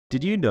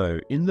Did you know,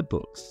 in the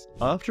books,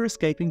 after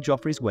escaping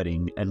Joffrey's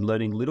wedding and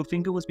learning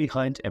Littlefinger was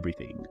behind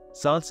everything,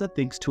 Sansa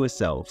thinks to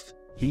herself,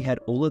 "He had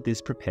all of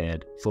this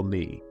prepared for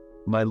me.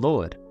 My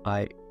lord,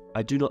 I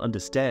do not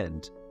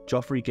understand.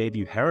 Joffrey gave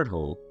you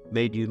Harrenhal,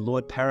 made you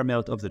Lord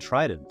Paramount of the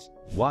Trident.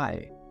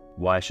 Why?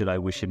 Why should I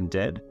wish him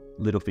dead?"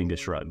 Littlefinger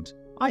shrugged.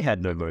 "I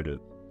had no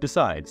motive.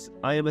 Besides,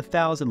 I am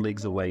 1,000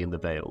 leagues away in the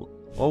Vale.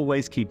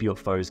 Always keep your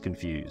foes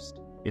confused.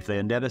 If they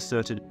are never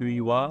certain who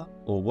you are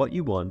or what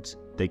you want,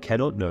 they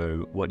cannot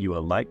know what you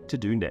are like to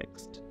do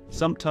next.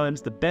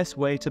 Sometimes the best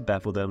way to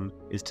baffle them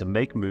is to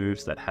make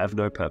moves that have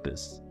no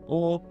purpose,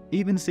 or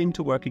even seem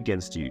to work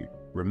against you.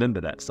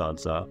 Remember that,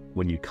 Sansa,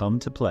 when you come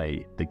to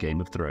play the Game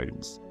of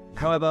Thrones."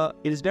 However,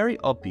 it is very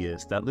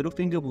obvious that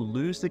Littlefinger will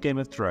lose the Game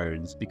of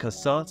Thrones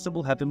because Sansa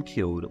will have him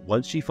killed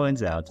once she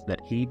finds out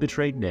that he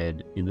betrayed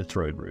Ned in the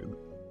throne room.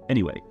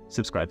 Anyway,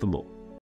 subscribe for more.